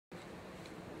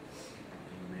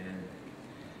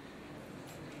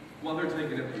While they're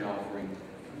taking up the offering,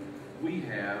 we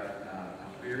have a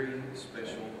very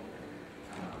special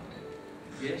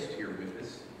guest here with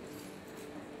us.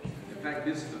 In fact,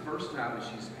 this is the first time that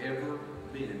she's ever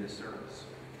been in this service.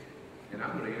 And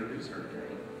I'm going to introduce her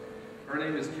today. Her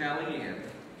name is Calianne.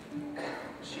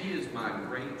 She is my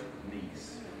great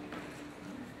niece.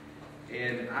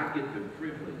 And I get the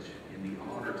privilege and the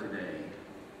honor today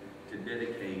to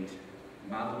dedicate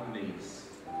my little niece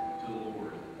to the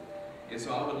Lord. And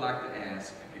so I would like to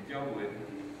ask, if y'all would,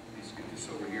 let's get this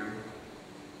over here.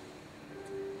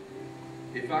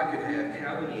 If I could have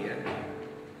Calianne,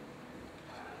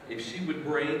 if she would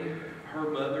bring her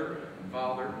mother and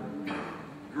father,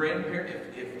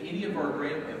 grandparent, if any of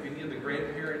the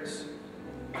grandparents,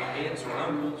 aunts or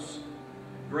uncles,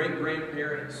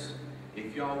 great-grandparents,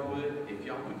 if y'all would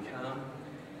come,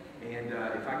 and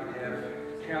if I could have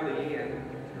Calianne,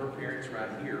 her parents right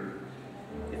here,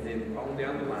 and then on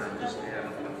down the line, just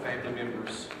have family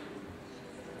members.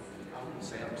 Oh,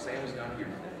 Sam's not here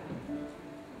today.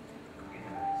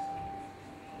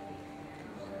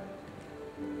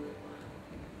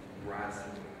 Bryce,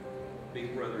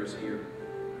 big brother is here.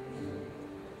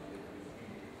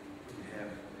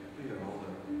 We have all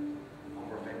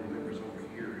our family members over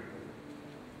here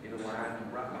in a line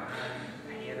right behind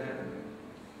Hannah,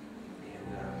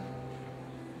 and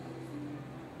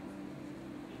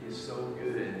it is so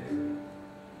good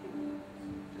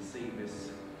to see Miss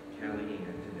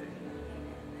Calianne today.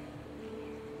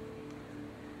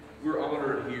 We're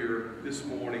honored here this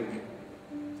morning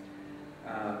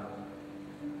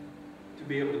to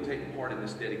be able to take part in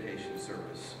this dedication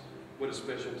service. What a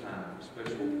special time,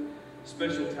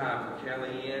 special time for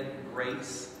Calianne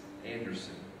Grace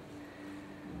Anderson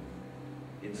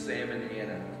and Sam and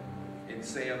Hannah. And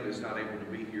Sam is not able to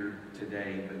be here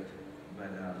today, but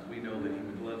we know that he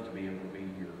would love to be able to be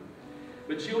here.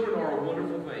 But children are a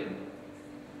wonderful thing.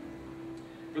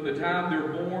 From the time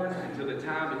they're born until the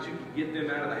time that you can get them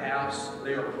out of the house,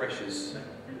 they are precious.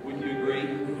 Wouldn't you agree?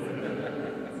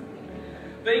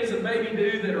 Things that baby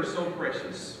do that are so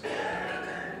precious.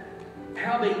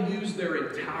 How they use their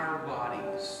entire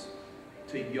bodies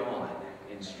to yawn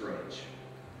and stretch.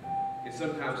 And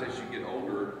sometimes as you get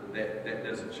older, that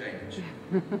doesn't change.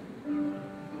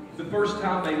 The first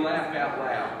time they laugh out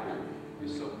loud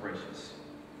is so precious.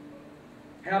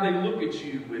 How they look at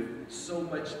you with so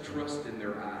much trust in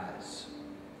their eyes,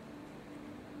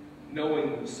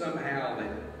 knowing somehow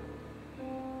that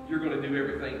you're going to do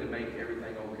everything to make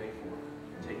everything okay for them,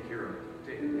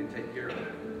 and take care of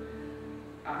them.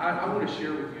 I want to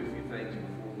share with you a few things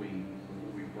before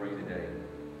we pray today.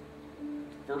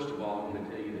 First of all, I want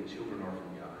to tell you that children are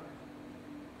from God.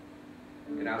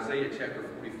 In Isaiah chapter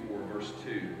 44, verse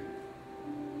 2,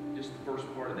 just the first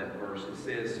part of that verse, it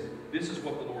says, this is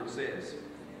what the Lord says.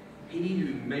 He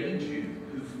who made you,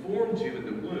 who formed you in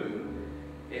the womb,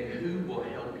 and who will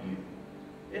help you.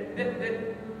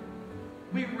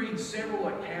 We read several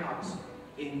accounts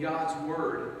in God's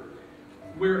Word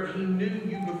where He knew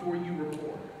you before you were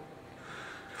born.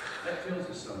 That tells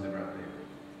us something right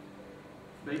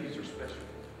there. Babies are special.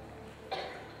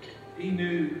 He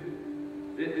knew,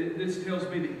 this tells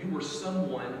me that you were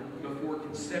someone before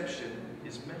conception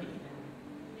is made.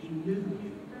 He knew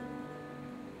you.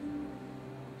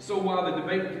 So while the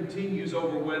debate continues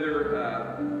over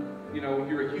whether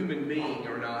you're a human being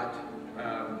or not,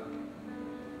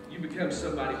 you become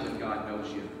somebody when God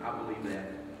knows you. I believe that.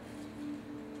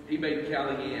 He made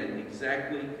Calianne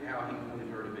exactly how He wanted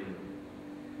her to be.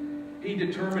 He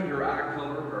determined her eye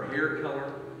color, her hair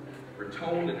color, her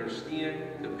tone in her skin,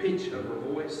 the pitch of her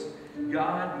voice.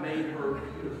 God made her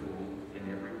beautiful in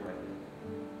every way.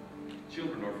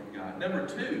 Children are from God. Number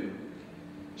two,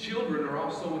 children are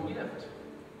also a gift.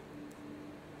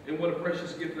 And what a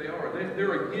precious gift they are.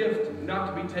 They're a gift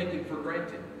not to be taken for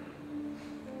granted.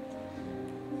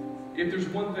 If there's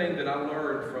one thing that I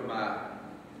learned from my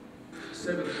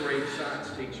 7th grade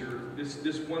science teacher,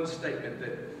 this one statement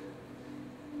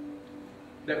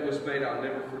that was made I'll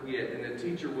never forget. And the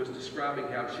teacher was describing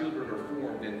how children are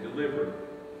formed and delivered.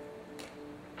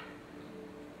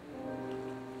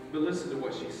 But listen to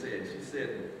what she said. She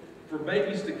said, for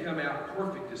babies to come out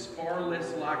perfect is far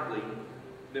less likely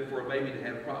than for a baby to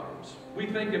have problems. We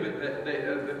think of it that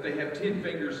they have 10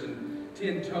 fingers and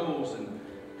 10 toes and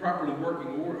properly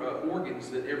working organs,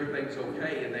 that everything's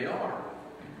okay, and they are.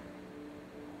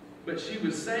 But she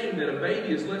was saying that a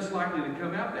baby is less likely to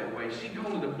come out that way. She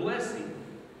called it a blessing,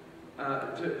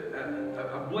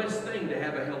 a blessed thing to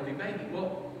have a healthy baby.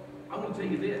 Well, I want to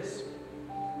tell you this.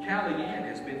 Calianne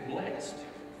has been blessed.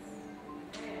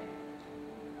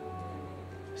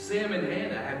 Sam and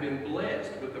Hannah have been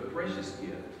blessed with a precious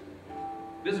gift.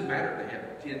 It doesn't matter if they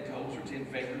have 10 toes or 10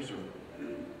 fingers or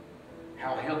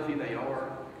how healthy they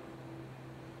are.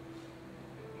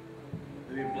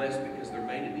 They've been blessed because they're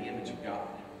made in the image of God.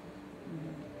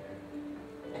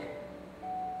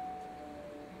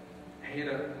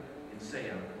 Hannah and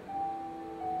Sam.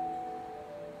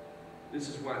 This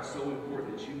is why it's so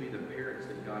important that you be the parents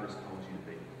that God has called you to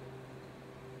be.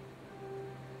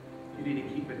 You need to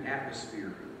keep an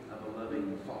atmosphere of a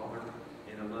loving father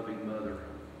and a loving mother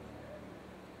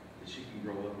that she can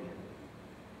grow up in.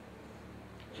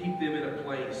 Keep them in a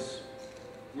place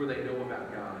where they know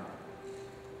about God.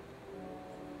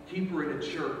 Keep her in a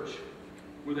church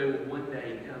where they will one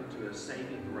day come to a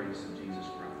saving grace of Jesus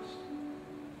Christ.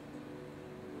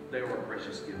 They are a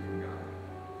precious gift from God.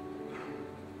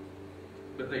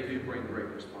 But they do bring great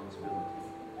responsibility.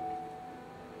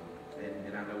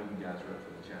 And I know you guys are up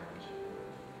for the challenge.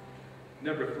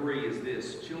 Number 3 is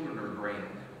this: children are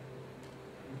grand.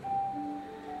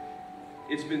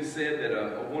 It's been said that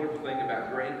a wonderful thing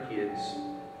about grandkids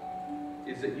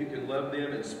is that you can love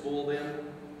them and spoil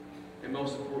them, and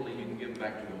most importantly, you can give them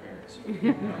back to their parents.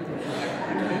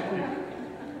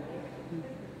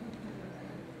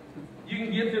 You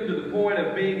can get them to the point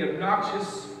of being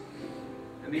obnoxious,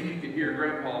 and then you can hear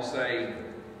Grandpa say,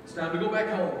 "It's time to go back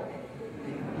home."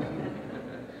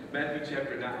 Matthew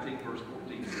chapter 19, verse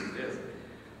 14 says this: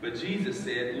 "But Jesus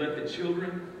said, 'Let the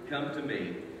children come to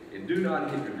me, and do not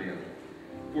hinder them,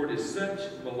 for to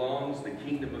such belongs the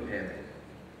kingdom of heaven.'"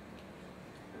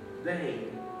 They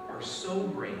are so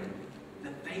grand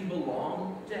that they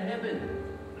belong to heaven.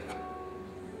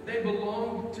 They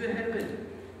belong to heaven.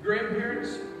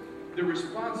 Grandparents, the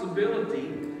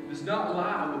responsibility does not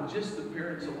lie with just the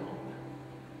parents alone.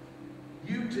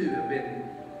 You too have been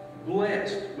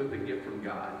blessed with a gift from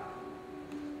God.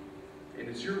 And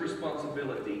it's your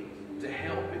responsibility to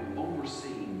help in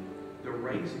overseeing the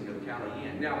raising of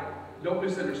Calianne. Now, don't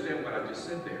misunderstand what I just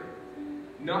said there.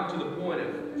 Not to the point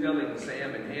of telling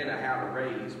Sam and Hannah how to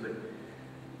raise,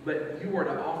 but you are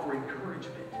to offer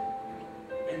encouragement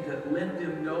and to let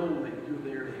them know that you're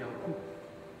there to help them.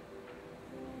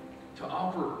 To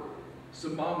offer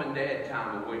some mom and dad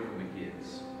time away from the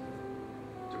kids.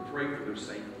 To pray for their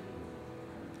safety.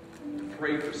 To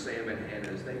pray for Sam and Hannah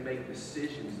as they make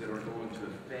decisions that are going to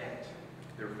affect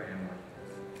their family.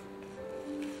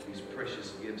 These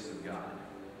precious gifts of God.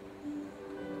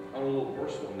 On a little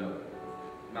personal note,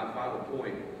 my final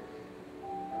point,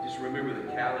 just remember that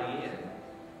Calianne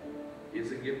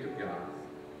is a gift of God.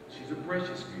 She's a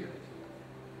precious gift.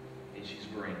 And she's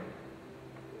grand.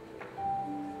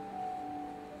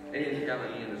 And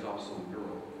Calianne is also a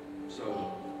girl.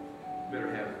 So,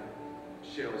 better have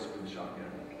shells for the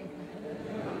shotgun.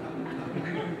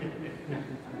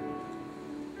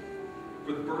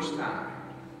 For the first time,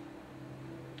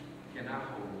 can I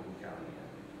hold little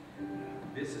Calianne?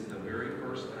 This is the very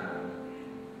first time.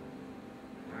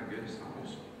 My goodness, I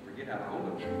almost forget how to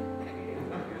hold it.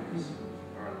 My goodness.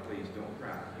 All right, please don't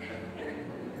cry.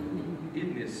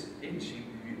 Isn't she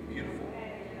beautiful?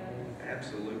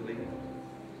 Absolutely.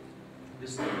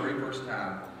 This is the very first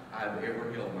time I've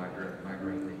ever held my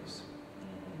great niece.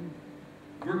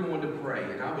 We're going to pray,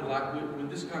 and I would like, with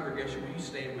this congregation, will you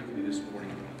stand with me this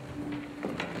morning?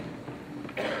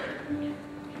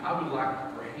 I would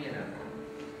like for Hannah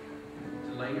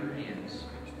to lay her hands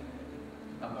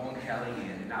upon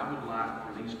Calianne, and I would like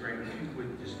for these grandparents,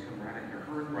 would just come right in here.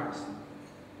 Her and Bryson,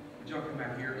 would y'all come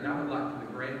out here? And I would like for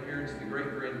the grandparents and the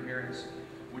great-grandparents,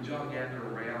 would y'all gather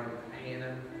around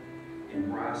Hannah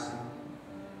and Bryson,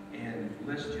 and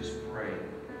let's just pray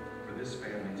for this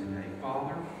family today.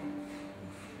 Father,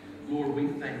 Lord, we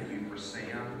thank you for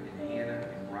Sam and Hannah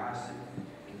and Bryson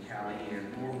and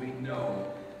Calianne. Lord, we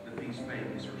know that these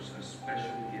babies are a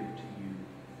special gift to you.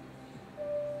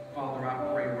 Father,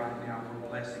 I pray right now for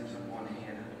blessings upon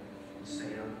Hannah and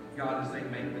Sam. God, as they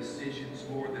make decisions,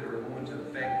 Lord, that are going to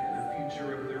affect the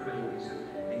future of their babies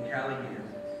and Calianne,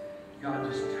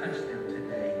 God, just touch them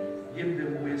today. Give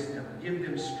them wisdom. Give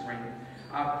them strength.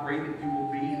 I pray that you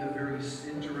will be the very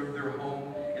center of their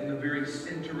home and the very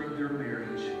center of their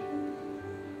marriage.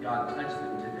 God, touch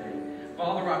them today.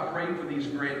 Father, I pray for these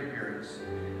grandparents,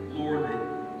 Lord, that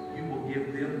you will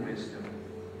give them wisdom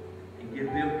and give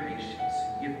them patience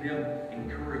and give them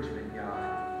encouragement, God.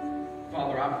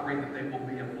 Father, I pray that they will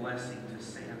be a blessing to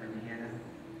Sam and Hannah,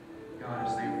 God,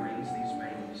 as they raise these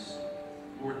babies.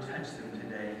 Lord, touch them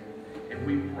today. And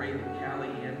we pray that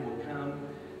Calianne will come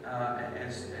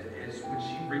as when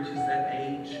she reaches that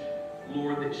age,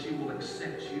 Lord, that she will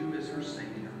accept you as her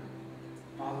Savior.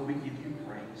 Father, we give you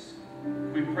praise.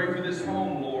 We pray for this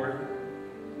home, Lord,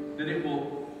 that it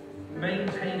will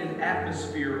maintain an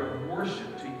atmosphere of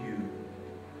worship to you.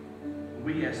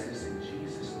 We ask this in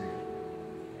Jesus' name.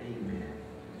 Amen.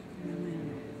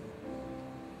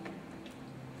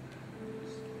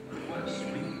 What a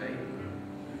sweet baby.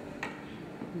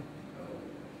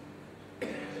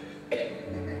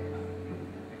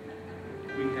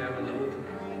 We have a little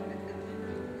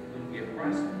gift.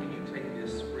 Bryce, can you take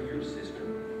this for your sister?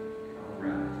 All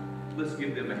right. Let's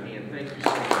give them a hand. Thank you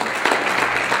so much.